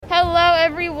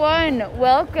everyone.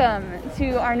 Welcome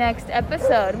to our next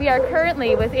episode. We are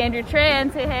currently with Andrew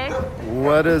Tran. Say hey.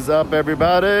 What is up,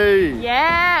 everybody?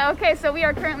 Yeah, okay, so we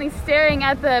are currently staring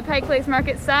at the Pike Place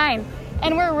Market sign,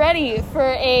 and we're ready for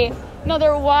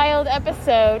another wild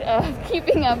episode of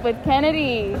Keeping Up with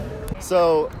Kennedy.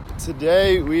 So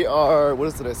today we are, what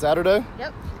is today, Saturday?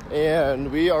 Yep.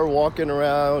 And we are walking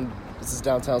around. This is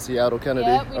downtown Seattle, Kennedy.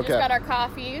 Yep, we just got our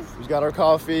coffees. We got our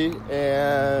coffee,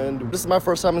 and this is my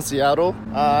first time in Seattle.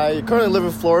 I currently live in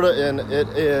Florida, and it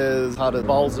is hot as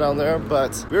balls down there,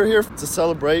 but we're here to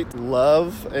celebrate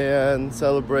love and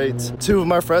celebrate two of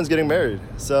my friends getting married.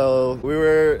 So we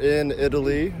were in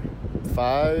Italy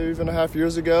 5.5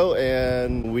 years ago,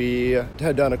 and we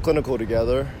had done a clinical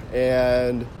together,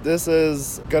 and this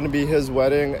is going to be his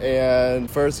wedding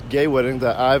and first gay wedding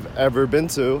that I've ever been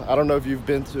to. I don't know if you've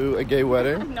been to a gay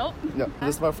wedding. Nope. No,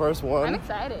 this is my first one. I'm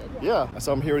excited. Yeah,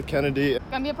 so I'm here with Kennedy. It's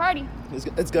gonna be a party.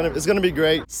 It's gonna be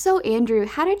great. So Andrew,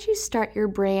 how did you start your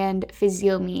brand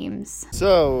Physio Memes?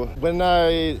 So when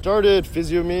I started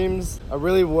Physio Memes, I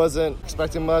really wasn't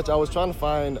expecting much. I was trying to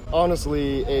find,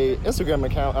 honestly, a Instagram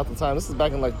account at the time. This is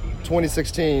back in like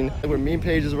 2016, where meme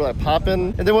pages were like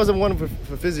popping, and there wasn't one for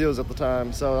physios at the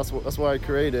time. So that's why I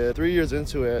created. 3 years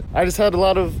into it, I just had a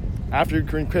lot of. After you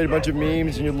create a bunch of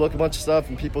memes and you look at a bunch of stuff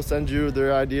and people send you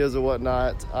their ideas or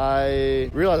whatnot, I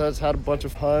realized I just had a bunch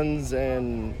of puns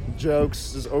and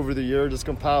jokes just over the year, just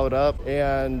compiled up.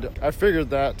 And I figured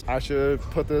that I should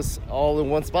put this all in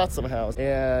one spot somehow,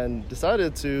 and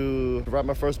decided to write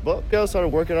my first book. I started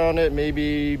working on it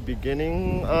maybe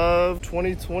beginning of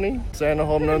 2020. Staying at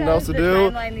home, nothing else to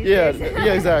do.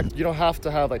 Yeah, exactly. You don't have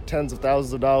to have like tens of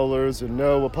thousands of dollars or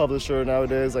know a publisher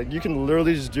nowadays. Like, you can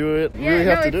literally just do it. You really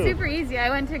have to do it. Super easy. I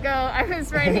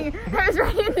was writing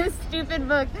this stupid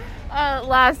book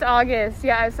last August.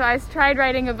 Yeah, so I tried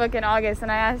writing a book in August,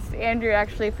 and I asked Andrew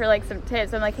actually for like some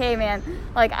tips. I'm like, hey man,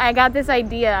 like I got this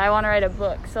idea, I want to write a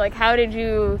book. So like, how did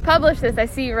you publish this? I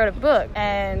see you wrote a book.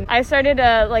 And I started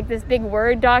like this big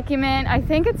Word document. I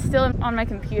think it's still on my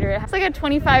computer. It's like a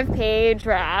 25-page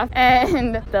draft,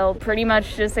 and they'll pretty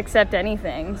much just accept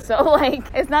anything. So like,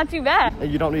 it's not too bad.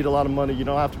 And you don't need a lot of money. You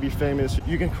don't have to be famous.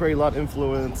 You can create a lot of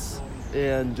influence.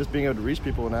 And just being able to reach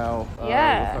people now,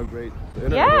 yeah. With how great the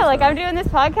internet is like now. I'm doing this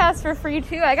podcast for free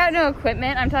too. I got no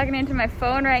equipment. I'm talking into my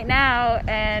phone right now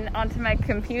and onto my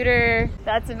computer.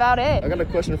 That's about it. I got a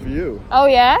question for you. Oh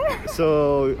yeah?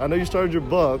 So I know you started your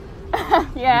book.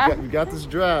 Yeah. You got this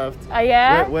draft.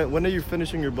 Yeah? When are you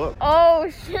finishing your book? Oh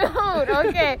shoot.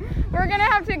 Okay. We're gonna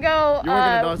have to go. You weren't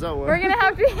gonna dodge that one. We're gonna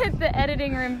have to hit the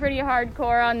editing room pretty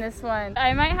hardcore on this one.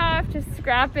 I might have to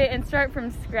scrap it and start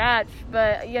from scratch,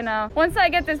 but you know, once I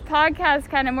get this podcast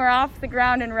kind of more off the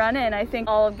ground and running, I think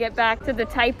I'll get back to the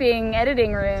typing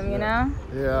editing room, you know?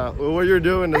 Yeah, well, what you're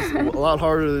doing is a lot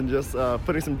harder than just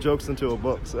putting some jokes into a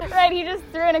book. So. Right, he just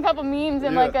threw in a couple memes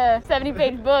in like a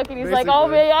 70-page book, and he's Basically. like, oh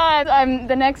my god, I'm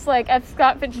the next like F.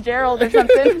 Scott Fitzgerald or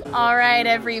something. All right,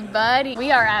 everybody,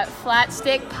 we are at Flat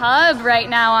Stick Pub right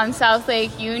now on South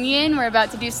Lake Union. We're about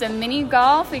to do some mini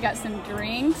golf. We got some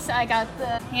drinks. I got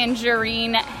the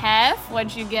Tangerine Hef.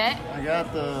 What'd you get? I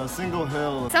got the Single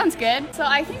Hill. Sounds good. So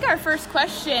I think our first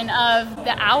question of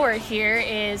the hour here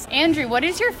is, Andrew, what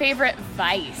is your favorite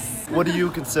vice? What do you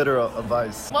consider a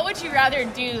vice? What would you rather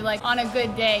do, like, on a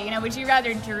good day? You know, would you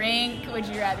rather drink? Would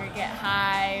you rather get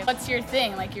high? What's your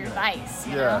thing, like your vice,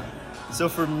 you know? So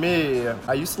for me,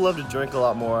 I used to love to drink a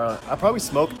lot more. I probably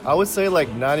smoked, I would say like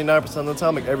 99% of the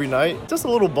time, like every night. Just a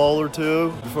little bowl or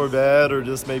two before bed, or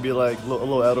just maybe like a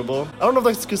little edible. I don't know if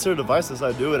that's considered a vice since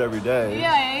I do it every day.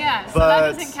 Yeah. So But,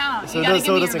 that doesn't count. So You gotta it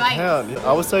give me doesn't your vice. count.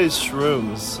 I would say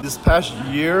shrooms. This past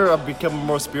year, I've become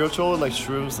more spiritual, and like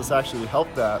shrooms has actually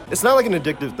helped that. It's not like an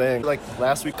addictive thing. Like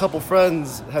last week, a couple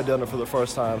friends had done it for the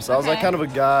first time, so I was like Okay. kind of a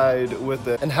guide with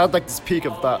it, and had like this peak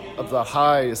of the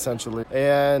high essentially,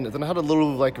 and then I had a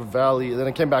little like valley, and then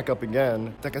it came back up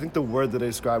again. Like I think the word that they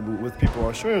describe with people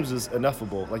on shrooms is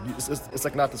ineffable. Like it's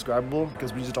like not describable,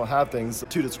 because we just don't have things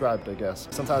to describe it, I guess.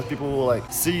 Sometimes people will like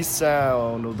see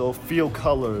sound, or they'll feel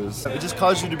colors. It just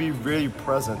causes you to be really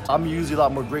present. I'm usually a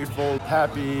lot more grateful,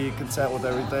 happy, content with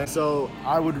everything. So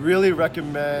I would really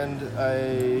recommend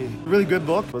a really good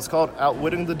book. It's called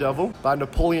Outwitting the Devil by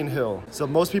Napoleon Hill. So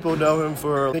most people know him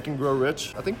for Think and Grow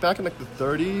Rich. I think back in like the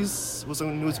 30s was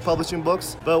when he was publishing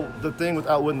books. But the the thing with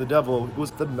Outwitting the Devil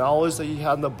was the knowledge that he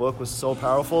had in the book was so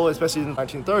powerful, especially in the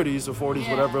 1930s or 40s,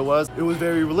 whatever it was. It was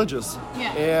very religious.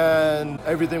 Yeah. And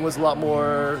everything was a lot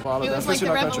more... It was like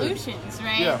the revolutions,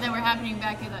 right? That were happening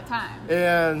back at that time.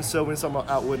 And so when someone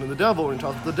Outwitting the Devil, when he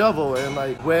talked to the devil, and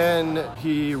like when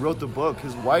he wrote the book,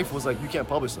 his wife was like, you can't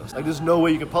publish this. Like, there's no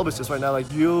way you can publish this right now.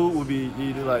 Like, you would be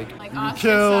either like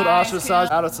killed,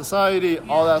 ostracized, out of society,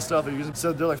 all that stuff.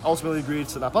 So they're like ultimately agreed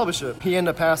to not publish it. He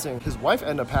ended up passing. His wife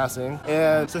ended up passing.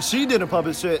 And so she didn't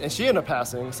publish it, and she ended up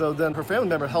passing. So then her family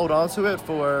member held on to it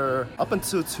for up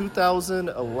until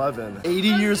 2011. 80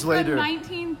 years later.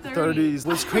 1930s.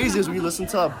 What's crazy is when you listen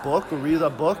to a book or read a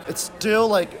book, it's still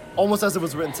like almost as it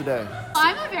was written today.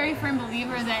 I'm a very firm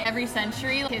believer that every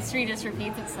century, history just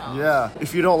repeats itself. Yeah.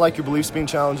 If you don't like your beliefs being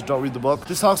challenged, don't read the book.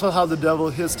 This talks about how the devil,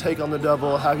 his take on the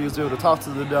devil, how he was able to talk to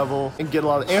the devil and get a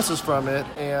lot of answers from it.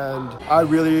 And I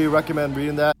really recommend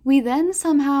reading that. We then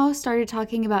somehow started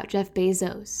talking about Jeff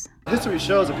Bezos. History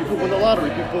shows that people win the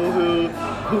lottery, people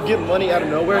who get money out of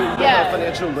nowhere, who don't have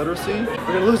financial literacy, they're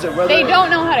going to lose it. They don't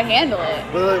know how to handle it.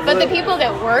 But the people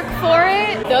that work for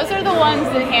it, those are the ones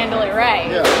that handle it right,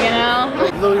 you know?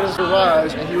 Like literally in his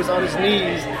garage, and he was on his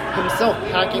knees himself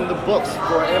hacking the books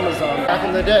for Amazon back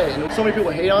in the day. And so many people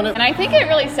hate on it. And I think it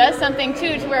really says something,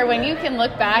 too, to where when you can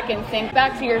look back and think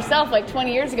back to yourself like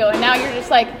 20 years ago, and now you're just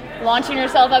like launching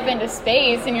yourself up into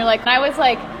space, and you're like, I was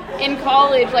like, in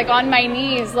college, like on my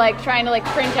knees, like trying to like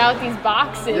print out these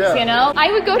boxes, you know? I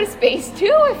would go to space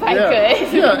too if I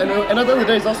could. Yeah, and at the end of the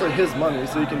day, it's also his money,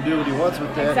 so he can do what he wants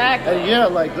with it. Exactly.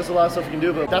 And like there's a lot of stuff he can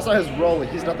do, but that's not his role. Like,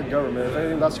 he's not the government. If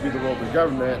anything, that should be the role of the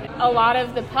government. A lot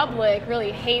of the public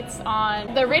really hates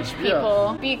on the rich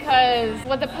people because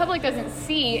what the public doesn't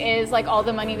see is like all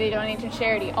the money they donate to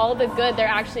charity, all the good they're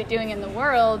actually doing in the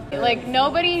world. Like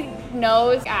nobody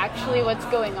knows actually what's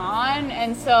going on,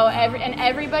 and so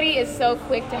everybody is so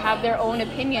quick to have their own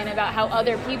opinion about how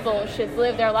other people should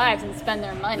live their lives and spend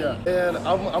their money. Yeah, and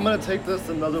I'm going to take this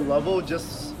to another level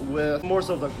just with more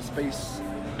so like the space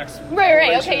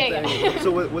Right, okay, So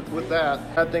with that,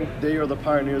 I think they are the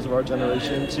pioneers of our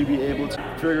generation to be able to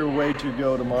figure a way to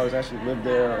go to Mars, actually live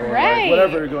there, or like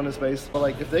whatever, go into space. But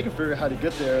like if they can figure out how to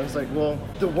get there, it's like, well,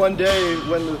 the one day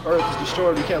when the Earth is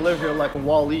destroyed, we can't live here like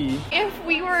WALL-E. If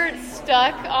we were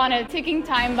stuck on a ticking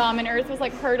time bomb and Earth was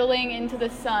like hurtling into the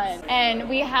sun, and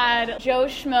we had Joe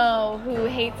Schmo who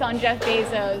hates on Jeff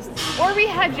Bezos, or we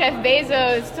had Jeff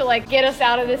Bezos to like get us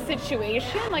out of this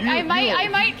situation, like I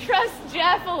might trust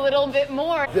Jeff a little bit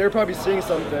more. They're probably seeing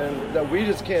something that we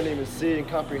just can't even see and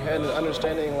comprehend, and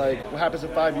understanding like what happens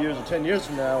in 5 years or 10 years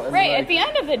from now. And at the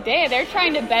end of the day, they're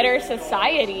trying to better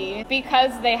society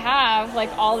because they have like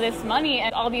all this money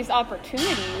and all these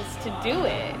opportunities to do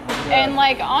it. Yeah. And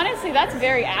like honestly, that's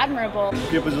very admirable.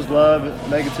 People just love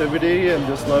negativity and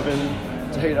just loving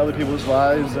to hate other people's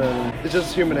lives, and it's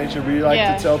just human nature. We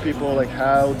like to tell people like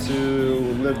how to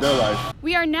live their life.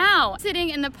 We are now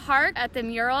sitting in the park at the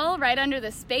mural right under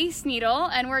the Space Needle,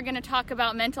 and we're going to talk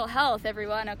about mental health,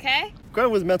 everyone, okay? Going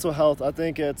with mental health, I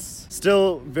think it's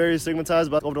still very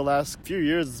stigmatized, but over the last few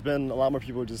years, it's been a lot more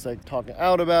people just like talking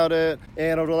out about it.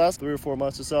 And over the last 3 or 4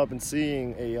 months or so, I've been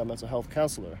seeing a mental health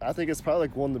counselor. I think it's probably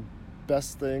like one of the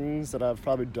best things that I've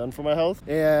probably done for my health.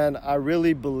 And I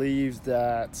really believe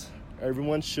that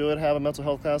everyone should have a mental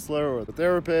health counselor or a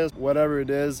therapist, whatever it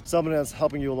is, somebody that's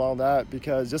helping you along that,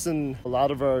 because just in a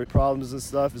lot of our problems and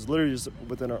stuff is literally just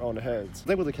within our own heads. I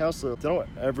think with a counselor, they don't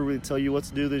ever really tell you what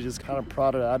to do. They just kind of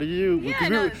prod it out of you.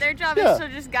 Yeah, their job is to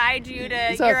just guide you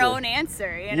to your own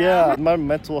answer, you know? Yeah, my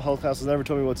mental health counselor never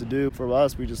told me what to do. For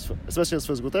us, we just, especially as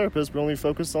physical therapists, we only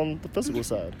focus on the physical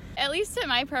side. At least in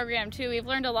my program, too, we've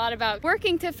learned a lot about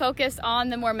working to focus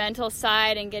on the more mental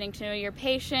side and getting to know your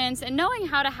patients and knowing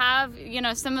how to have,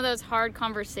 some of those hard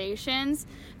conversations,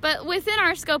 but within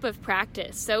our scope of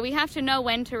practice. So we have to know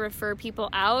when to refer people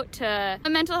out to a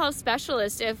mental health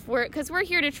specialist because we're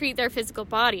here to treat their physical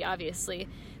body, obviously.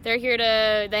 They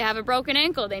have a broken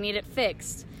ankle, they need it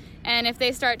fixed. And if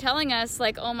they start telling us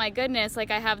like, oh my goodness, like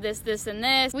I have this, and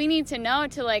this, we need to know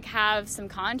to like have some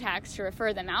contacts to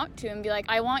refer them out to and be like,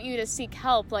 I want you to seek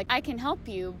help. Like I can help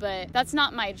you, but that's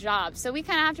not my job. So we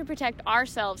kind of have to protect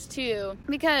ourselves too,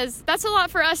 because that's a lot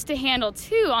for us to handle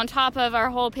too, on top of our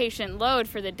whole patient load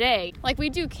for the day. Like we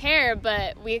do care,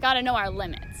 but we got to know our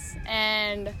limits.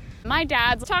 And My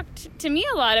dad talked to me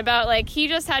a lot about, like, he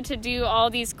just had to do all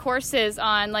these courses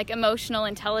on, like, emotional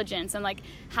intelligence and, like,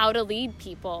 how to lead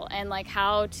people and, like,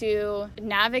 how to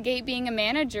navigate being a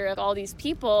manager of all these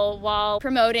people while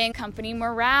promoting company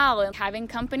morale and having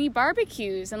company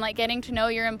barbecues and, like, getting to know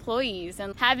your employees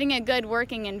and having a good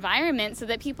working environment so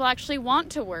that people actually want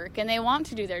to work and they want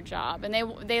to do their job and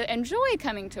they enjoy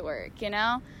coming to work, you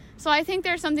know? So I think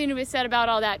there's something to be said about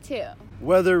all that too.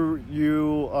 Whether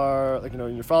you are, like, you know,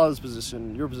 in your father's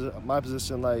position, your position, my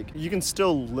position, like, you can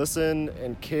still listen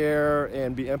and care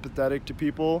and be empathetic to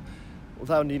people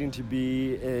without needing to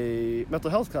be a mental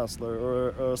health counselor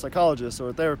or a psychologist or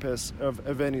a therapist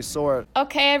of any sort.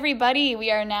 Okay, everybody,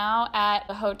 we are now at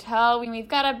the hotel. We've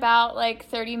got about like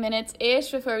 30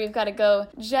 minutes-ish before we've got to go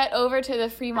jet over to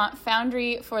the Fremont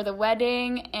Foundry for the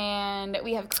wedding, and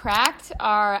we have cracked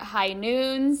our high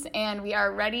noons, and we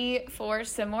are ready for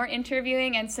some more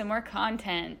interviewing and some more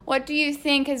content. What do you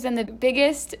think has been the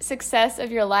biggest success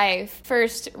of your life?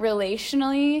 First,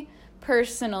 relationally,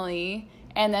 personally,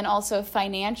 and then also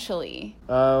financially?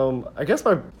 I guess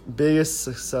my biggest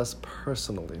success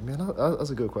personally, man, that's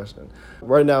a good question.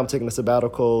 Right now I'm taking a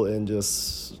sabbatical and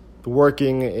just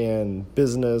working and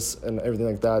business and everything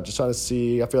like that, just trying to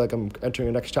see, I feel like I'm entering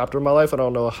the next chapter of my life. I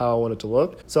don't know how I want it to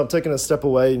look. So I'm taking a step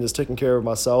away and just taking care of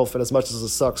myself. And as much as it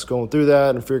sucks going through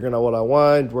that and figuring out what I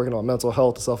want, working on mental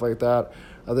health and stuff like that,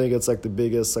 I think it's like the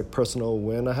biggest like personal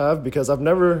win I have, because I'm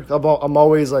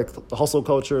always like the hustle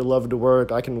culture, love to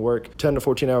work. I can work 10 to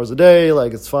 14 hours a day,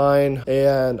 like it's fine.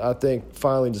 And I think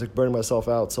finally just like burning myself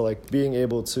out. So like being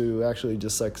able to actually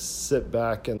just like sit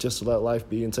back and just let life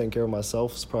be and taking care of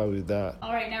myself is probably that.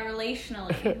 All right, now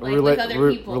relationally, like with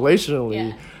other people.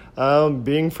 Relationally, yeah.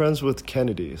 Being friends with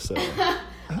Kennedy. So.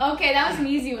 Okay, that was an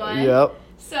easy one. Yep.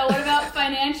 So what about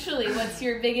financially? What's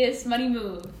your biggest money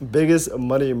move? Biggest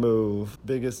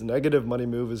negative money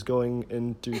move is going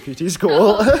into PT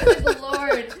school. Oh, good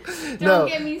Lord. Don't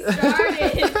get me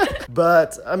started.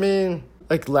 But, I mean,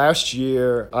 like last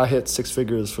year, I hit 6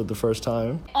 figures for the first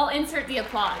time. I'll insert the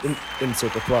applause.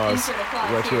 Insert applause. Insert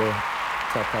applause. Right here.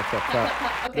 Clap, clap, clap,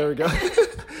 clap. Okay. There we go.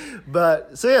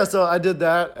 But, so I did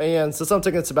that. And since I'm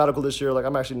taking a sabbatical this year, like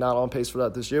I'm actually not on pace for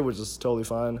that this year, which is totally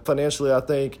fine. Financially, I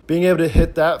think being able to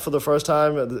hit that for the first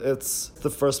time, it's the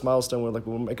first milestone where like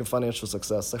we're making financial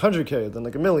success. Like 100K, then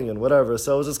like 1 million, whatever.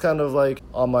 So it was just kind of like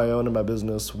on my own in my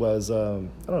business was, I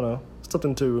don't know,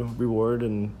 something to reward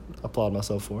and applaud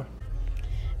myself for.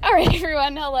 All right,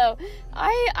 everyone, hello.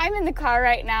 I'm in the car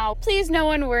right now. Please, no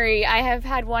one worry. I have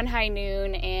had one high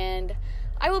noon, and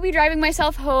I will be driving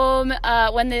myself home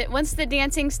once the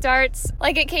dancing starts.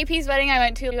 Like at KP's wedding I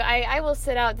went to, I will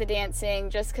sit out the dancing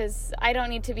just because I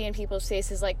don't need to be in people's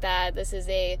faces like that. This is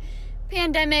a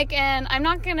pandemic, and I'm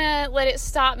not going to let it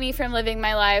stop me from living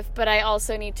my life, but I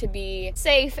also need to be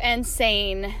safe and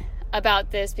sane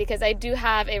about this because I do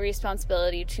have a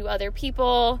responsibility to other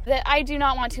people that I do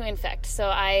not want to infect. So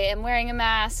I am wearing a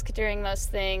mask during most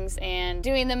things and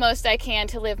doing the most I can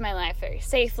to live my life very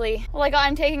safely. Like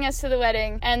I'm taking us to the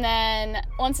wedding, and then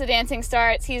once the dancing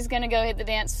starts, he's gonna go hit the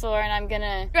dance floor and I'm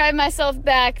gonna drive myself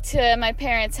back to my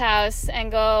parents' house and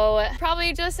go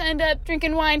probably just end up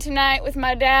drinking wine tonight with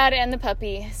my dad and the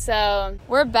puppy. So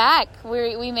we're back.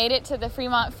 We made it to the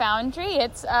Fremont Foundry.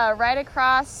 It's right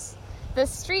across the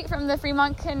street from the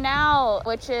Fremont Canal,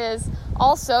 which is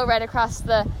also right across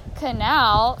the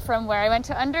canal from where I went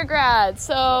to undergrad.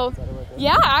 So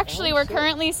yeah, actually we're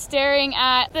currently staring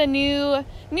at the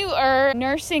newer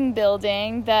nursing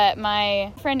building that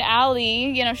my friend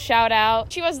Allie, shout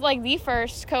out. She was like the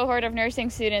first cohort of nursing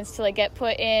students to like get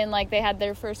put in, like they had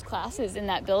their first classes in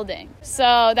that building.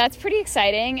 So that's pretty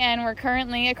exciting, and we're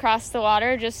currently across the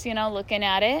water just, looking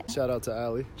at it. Shout out to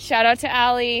Allie. Shout out to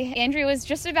Allie. Andrew was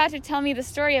just about to tell me the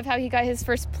story of how he got his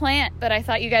first plant, but I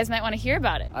thought you guys might want to hear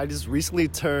about it. I just recently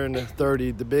turned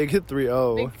 30, the big 3-0. Big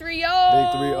 3-0. Big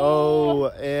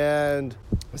 3-0. And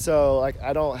so like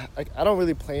I don't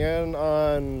really plan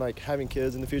on like having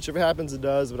kids in the future. If it happens, it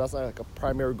does, but that's not like a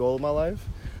primary goal of my life.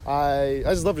 I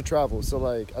just love to travel, so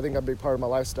like I think a big part of my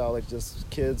lifestyle, like just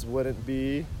kids wouldn't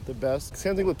be the best.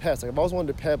 Same thing with pets. Like I've always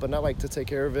wanted a pet, but not like to take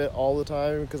care of it all the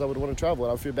time because I would want to travel and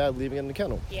I would feel bad leaving it in the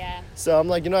kennel. Yeah. So I'm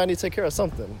like, I need to take care of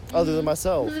something other than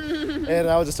myself. And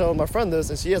I was just telling my friend this,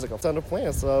 and she has like a ton of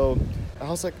plants. So I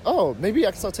was like, oh, maybe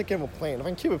I can start taking care of a plant. If I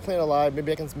can keep a plant alive,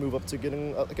 maybe I can move up to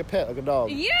getting like a pet, like a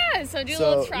dog. Yeah. So do a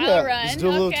little trial run. Just do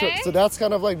a little so that's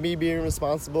kind of like me being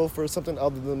responsible for something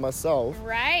other than myself.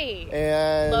 Right.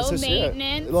 And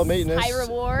low maintenance, high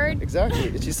reward.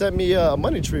 Exactly. She sent me a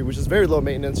money tree, which is very low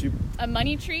maintenance. A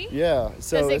money tree? Yeah.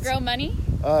 So does it grow money?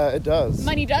 It does.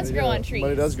 Money does grow on trees.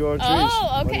 Money does grow on trees.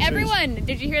 Oh, okay. Money Everyone,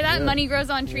 did you hear that? Yeah. Money grows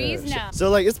on trees now. So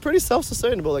like it's pretty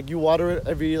self-sustainable. Like you water it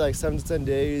every like 7 to 10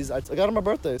 days. I got it on my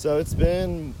birthday, so it's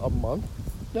been a month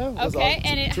now. Okay,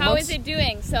 and how is it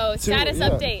doing? So status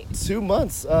update. 2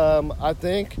 months. I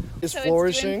think it's flourishing.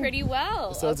 It's doing pretty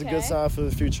well. So it's a good sign for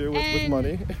the future with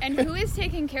money. And who is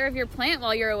taking care of your plant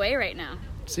while you're away right now?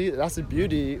 See, that's the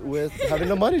beauty with having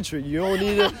a money tree. You don't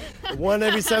need it one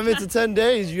every 7 to 10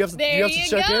 days. You have to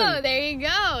check in. There you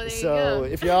go. So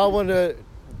if y'all want to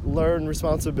learn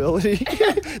responsibility,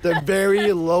 the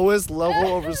very lowest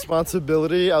level of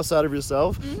responsibility outside of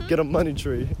yourself, get a money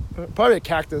tree. Probably a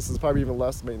cactus is probably even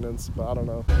less maintenance, but I don't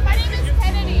know. My name is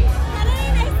Kennedy. Kennedy,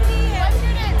 nice to meet you. What's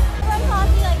your name? From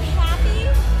Coffee, like Happy.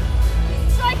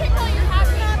 So I can call you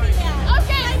Happy. Happy, yeah.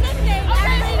 Okay. My nickname.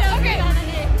 Everybody knows me by that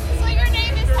name. So your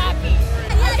name is Happy.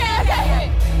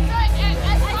 Okay. So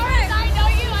as far as I know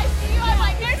you, I see you, I'm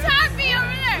like, there's Happy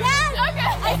over there. Yes. Okay.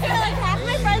 I feel like half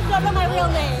my friends don't know my real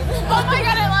name. Oh my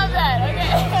god, I love that.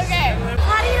 Okay.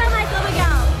 How do you know Michael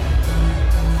Miguel?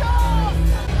 So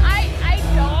I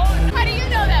don't. How do you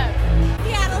know them?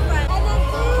 Seattle friends. And then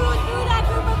through that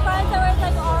group of friends that were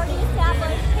like already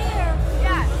established here,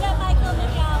 Yeah. we got Michael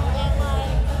Miguel and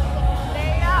like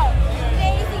There you go.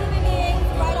 amazing human beings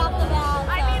right off the bat.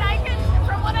 I mean, I can,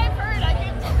 from what I've heard, I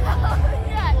can tell.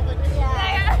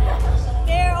 Yeah.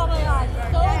 They're, oh my god,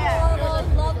 so adorable,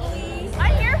 lovely.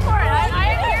 I'm here for it.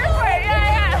 I'm here for it.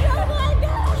 Yeah. Oh my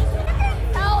god. You can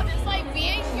tell just like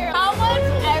being here how much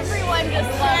everyone just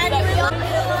loves them. Genuinely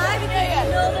alive because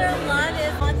you know their love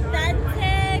is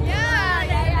authentic.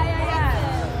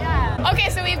 Yeah. Okay,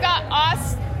 so we've got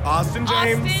Austin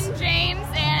James.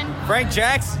 and Frank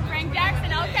Jackson. Frank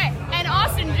Jackson. Okay, and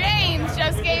Austin James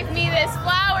just gave me this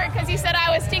flower because he said I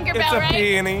was Tinkerbell, It's a right?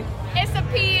 peony. It's a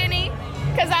peony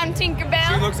because I'm Tinkerbell.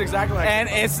 She looks exactly like And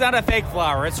it's not a fake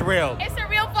flower, it's real. It's a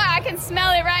real flower. I can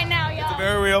smell it right now, y'all. It's a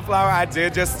very real flower. I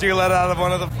did just steal it out of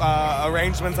one of the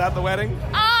arrangements at the wedding.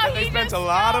 Oh, They he spent just a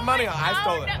lot of stole money it. on it. I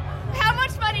stole it. No. How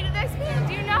much money did they spend?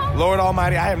 Do you know? Lord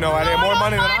Almighty, I have no idea. More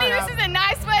money than I have. This is a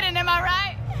nice wedding, am I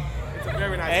right? It's a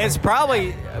very nice. It's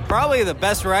probably the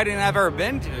best wedding I've ever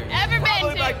been to. Ever been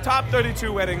Probably to? like top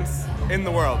 32 weddings in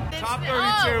the world. Top 32.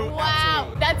 Oh, wow.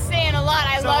 absolutely. That's saying a lot.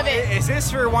 I So love it. Is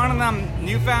this for one of them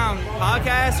newfound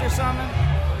podcasts or something?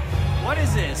 What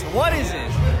is this?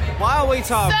 Why are we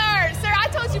talking? Sir, I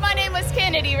told you my name was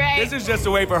Kennedy, right? This is just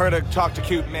a way for her to talk to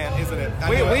cute men, isn't it? I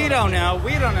know We it. don't know.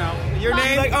 Your She's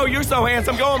name? like, oh, you're so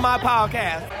handsome. Go on my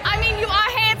podcast. I mean, you are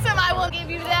handsome. I will give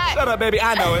you that. Shut up, baby.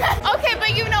 I know it. Okay,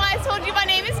 but you know, I told you my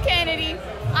name is Kennedy.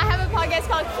 I have a podcast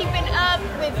called Keeping Up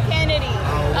with Kennedy.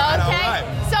 Alright, Okay? alright.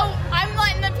 So I'm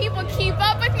letting the people keep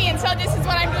up with me, and so this is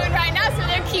what I'm doing right now, so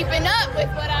they're keeping up with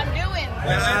what I'm doing.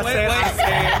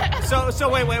 So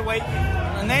wait.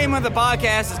 The name of the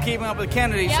podcast is Keeping Up with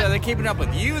Kennedy, Yep. so they're keeping up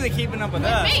with you, they're keeping up with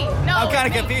us. Me. No, I'm kind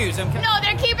of me. confused. No,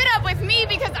 they're keeping up with me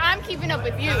because I'm keeping up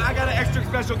with you. I got an extra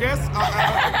special guest.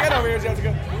 Get over here,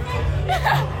 Jessica.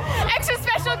 Extra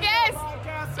special guest.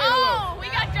 Say hello. Oh, we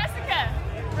got Jessica,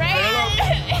 Say right?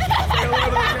 hello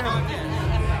to the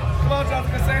camera. Come on,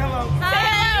 Jessica. Say hello. Say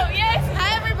hello, yes.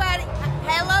 Hi everybody.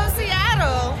 Hello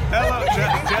Seattle. Hello.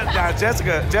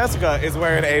 Jessica is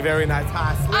wearing a very nice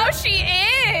high slip. Oh, she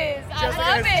is. I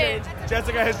love it.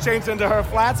 Jessica has changed into her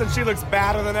flats and she looks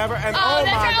badder than ever. And Oh, oh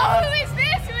that's my right. God. Oh, who is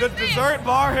this? Who The is this? dessert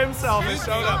bar himself has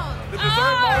showed up. The dessert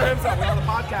Oh. bar himself. We're on the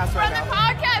podcast From right the now.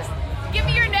 podcast. Give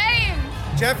me your name.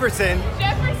 Jefferson.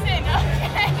 Jefferson.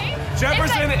 Okay.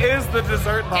 Jefferson It's is the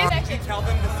dessert bar. It's actually- Tell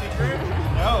them the secret?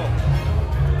 No.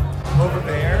 Over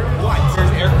there. What?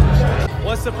 There's air conditioning.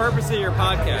 What's the purpose of your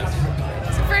podcast?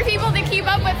 for people to keep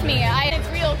up with me. It's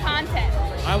real content.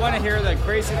 I want to hear the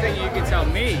crazy thing you can tell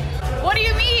me. What do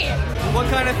you mean? What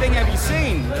kind of thing have you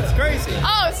seen? That's crazy.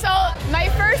 Oh, so my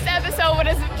first episode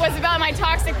was about my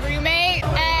toxic roommate,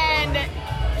 and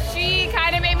she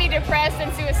kind of made me depressed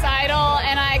and suicidal,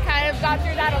 and I kind of got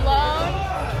through that alone.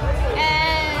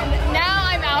 And now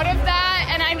I'm out of that,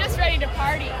 and I'm just ready to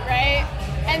party, right?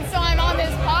 And so I'm on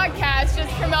this podcast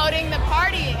just promoting the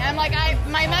party. I'm like,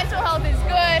 my mental health is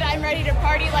good. I'm ready to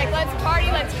party. Like, let's party.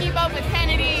 Let's keep up with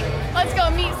Kennedy. Let's go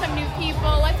meet some new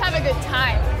people. Let's have a good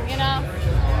time, you know?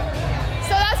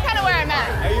 So that's kind of where I'm at.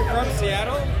 Are you from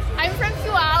Seattle? I'm from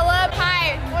Puyallup.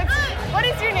 Hi. What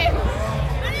is your name?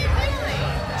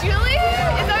 Julie?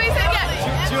 Is that what you said?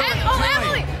 Yeah. Julie.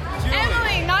 Emily. Julie.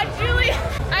 Emily, not Julie.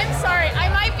 I'm sorry. I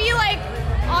might be like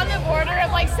on the border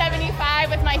of like 75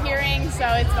 with my hearing, so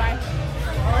it's fine.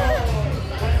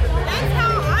 That's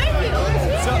how I feel.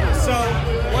 So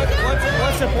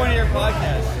what's the point of your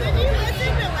podcast? Did you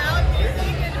listen to loud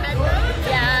music in headphones?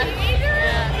 Yeah.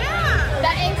 Yeah.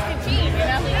 That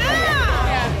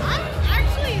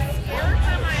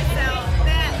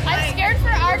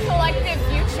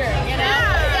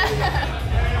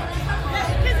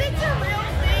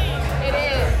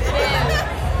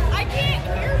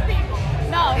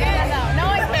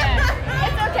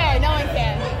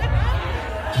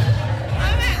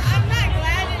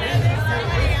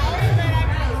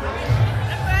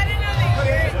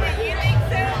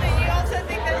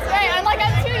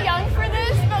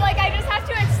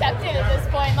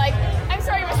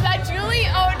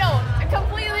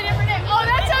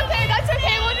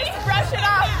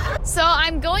So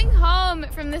I'm going home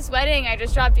from this wedding. I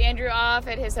just dropped Andrew off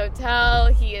at his hotel.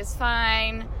 He is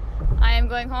fine. I am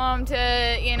going home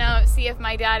to, see if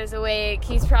my dad is awake.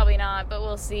 He's probably not, but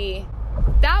we'll see.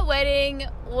 That wedding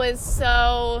was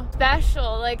so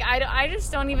special. Like, I just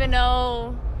don't even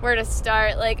know where to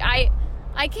start. Like, I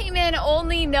came in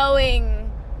only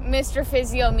knowing Mr.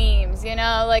 Physio Memes,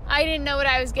 Like, I didn't know what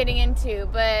I was getting into,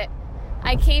 but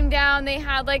I came down, they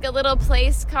had like a little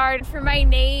place card for my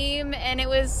name, and it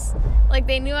was like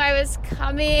they knew I was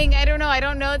coming. I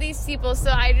don't know these people, so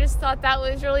I just thought that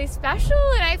was really special,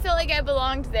 and I felt like I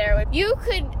belonged there. You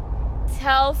could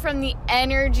tell from the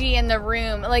energy in the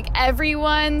room, like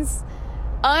everyone's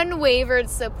unwavered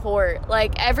support,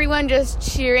 like everyone just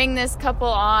cheering this couple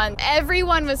on.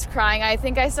 Everyone was crying. I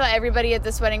think I saw everybody at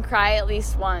this wedding cry at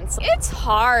least once. It's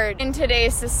hard in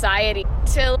today's society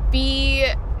to be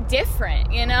different,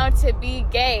 to be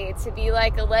gay, to be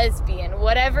like a lesbian,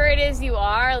 whatever it is you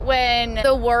are, when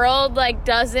the world like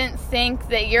doesn't think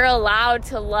that you're allowed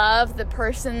to love the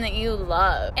person that you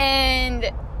love.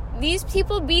 And these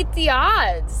people beat the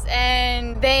odds,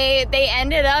 and they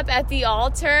ended up at the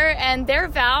altar, and their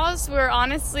vows were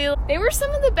honestly, they were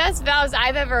some of the best vows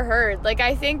I've ever heard. Like,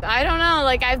 I don't know,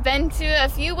 like I've been to a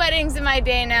few weddings in my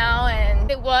day now,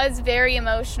 and it was very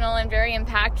emotional and very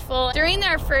impactful. During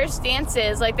their first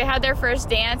dances, like they had their first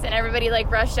dance and everybody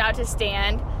like rushed out to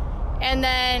stand, and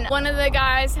then one of the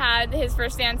guys had his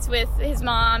first dance with his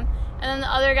mom, and then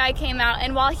the other guy came out,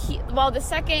 and while the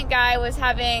second guy was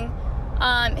having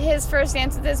his first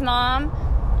dance with his mom,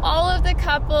 all of the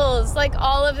couples, like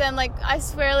all of them, like I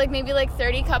swear, like maybe like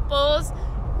 30 couples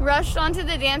rushed onto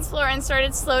the dance floor and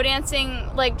started slow dancing,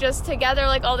 like just together,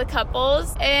 like all the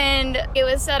couples. And it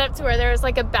was set up to where there was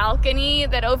like a balcony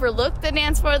that overlooked the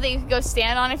dance floor that you could go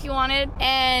stand on if you wanted.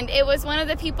 And it was one of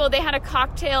the people, they had a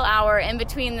cocktail hour in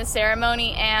between the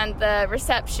ceremony and the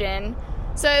reception.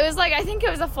 So it was like, I think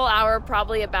it was a full hour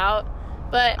probably about.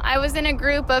 But I was in a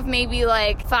group of maybe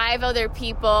like 5 other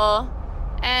people,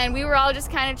 and we were all just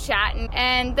kind of chatting.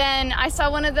 And then I saw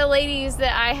one of the ladies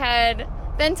that I had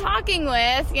been talking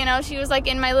with, she was like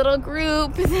in my little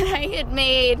group that I had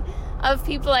made of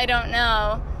people I don't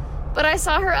know. But I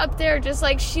saw her up there just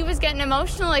like, she was getting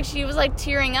emotional, like she was like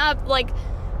tearing up, like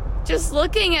just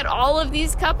looking at all of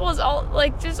these couples,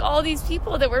 all these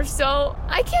people that were so,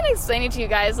 I can't explain it to you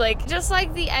guys, like just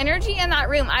like the energy in that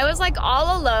room. I was like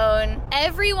all alone.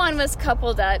 Everyone was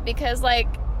coupled up because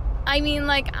I'm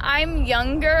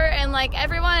younger, and like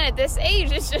everyone at this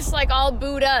age is just like all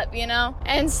booed up,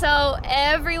 And so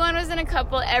everyone was in a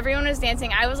couple, everyone was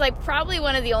dancing. I was like probably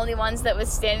one of the only ones that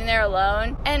was standing there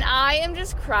alone, and I am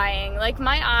just crying. Like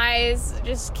my eyes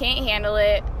just can't handle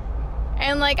it.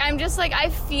 And like, I'm just like,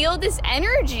 I feel this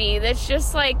energy that's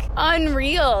just like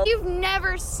unreal. You've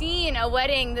never seen a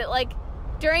wedding that like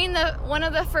during one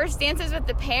of the first dances with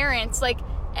the parents, like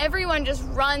everyone just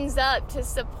runs up to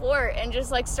support and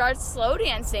just like starts slow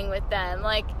dancing with them.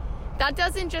 Like that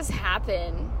doesn't just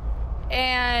happen.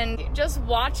 And just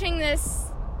watching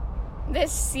this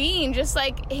scene just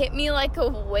like hit me like a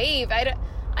wave. I don't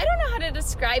know how to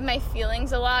describe my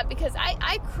feelings a lot, because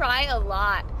I cry a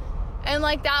lot. And,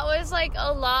 like, that was, like,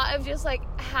 a lot of just, like,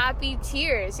 happy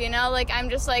tears, Like,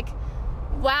 I'm just, like,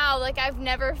 wow, like, I've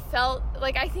never felt,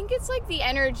 like, I think it's, like, the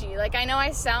energy. Like, I know I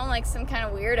sound like some kind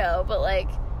of weirdo, but, like,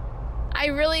 I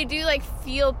really do, like,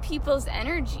 feel people's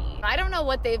energy. I don't know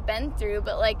what they've been through,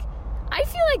 but, like, I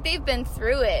feel like they've been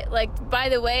through it. Like, by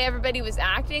the way everybody was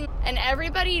acting, and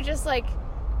everybody just, like,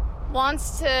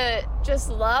 wants to just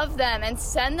love them and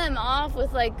send them off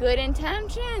with like good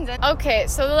intentions. Okay,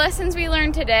 so the lessons we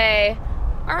learned today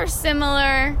are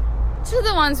similar to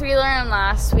the ones we learned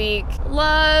last week.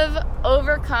 Love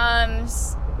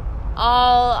overcomes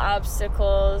all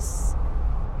obstacles.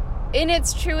 In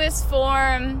its truest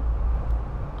form,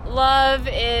 love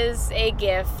is a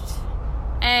gift,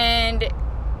 and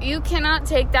you cannot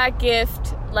take that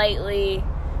gift lightly.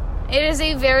 It is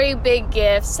a very big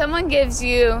gift. Someone gives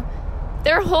you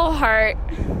their whole heart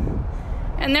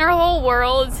and their whole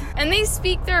world, and they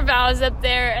speak their vows up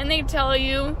there, and they tell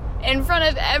you in front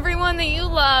of everyone that you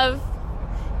love,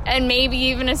 and maybe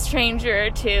even a stranger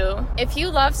or two. If you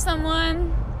love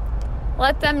someone,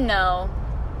 let them know,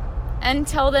 and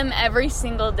tell them every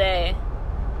single day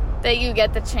that you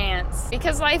get the chance,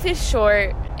 because life is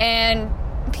short, and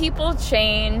people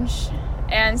change,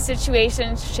 and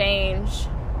situations change,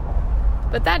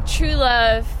 but that true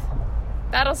love,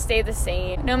 that'll stay the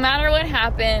same. No matter what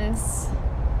happens,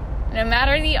 no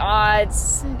matter the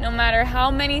odds, no matter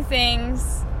how many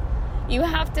things you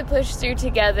have to push through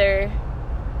together,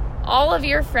 all of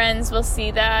your friends will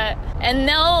see that, and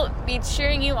they'll be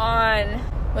cheering you on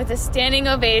with a standing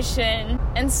ovation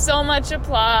and so much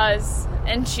applause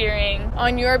and cheering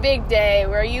on your big day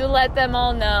where you let them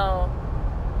all know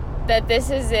that this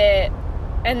is it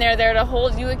and they're there to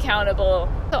hold you accountable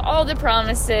to all the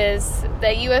promises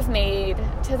that you have made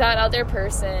to that other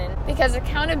person. Because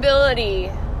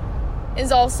accountability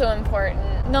is also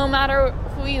important. No matter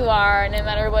who you are, no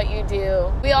matter what you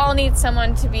do, we all need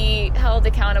someone to be held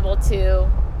accountable to.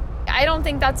 I don't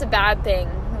think that's a bad thing.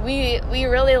 We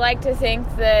really like to think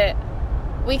that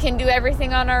we can do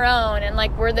everything on our own and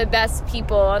like we're the best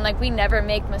people and like we never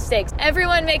make mistakes.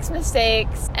 Everyone makes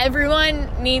mistakes. Everyone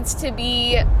needs to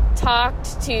be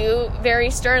talked to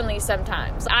very sternly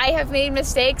sometimes. I have made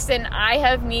mistakes and I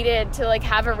have needed to like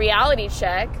have a reality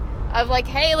check of like,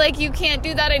 hey, like you can't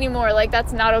do that anymore. Like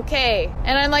that's not okay.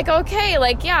 And I'm like, okay,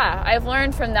 like yeah, I've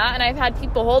learned from that and I've had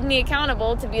people hold me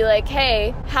accountable to be like,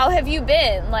 hey, how have you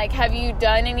been? Like, have you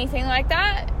done anything like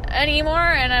that anymore?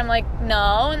 And I'm like,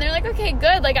 no. And they're like, okay,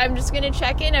 good. Like I'm just gonna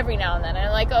check in every now and then. And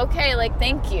I'm like, okay, like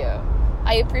thank you.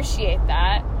 I appreciate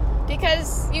that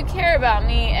because you care about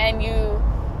me and you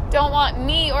don't want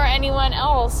me or anyone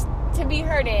else to be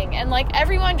hurting. And like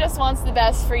everyone just wants the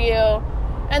best for you.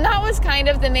 And that was kind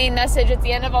of the main message at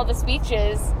the end of all the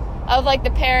speeches of like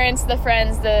the parents, the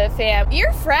friends, the fam.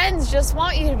 Your friends just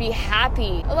want you to be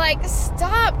happy. Like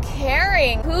stop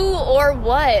caring who or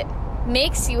what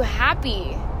makes you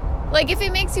happy. Like if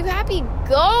it makes you happy,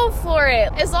 go for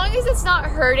it. As long as it's not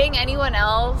hurting anyone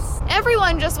else.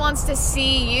 Everyone just wants to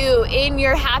see you in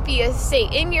your happiest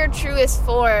state, in your truest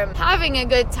form, having a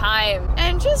good time.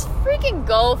 And just freaking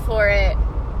go for it.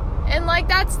 And like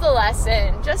that's the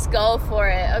lesson. Just go for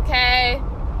it, okay?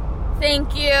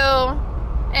 Thank you.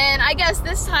 And I guess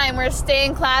this time we're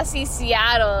staying classy,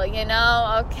 Seattle, you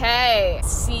know? Okay.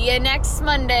 See you next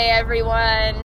Monday, everyone.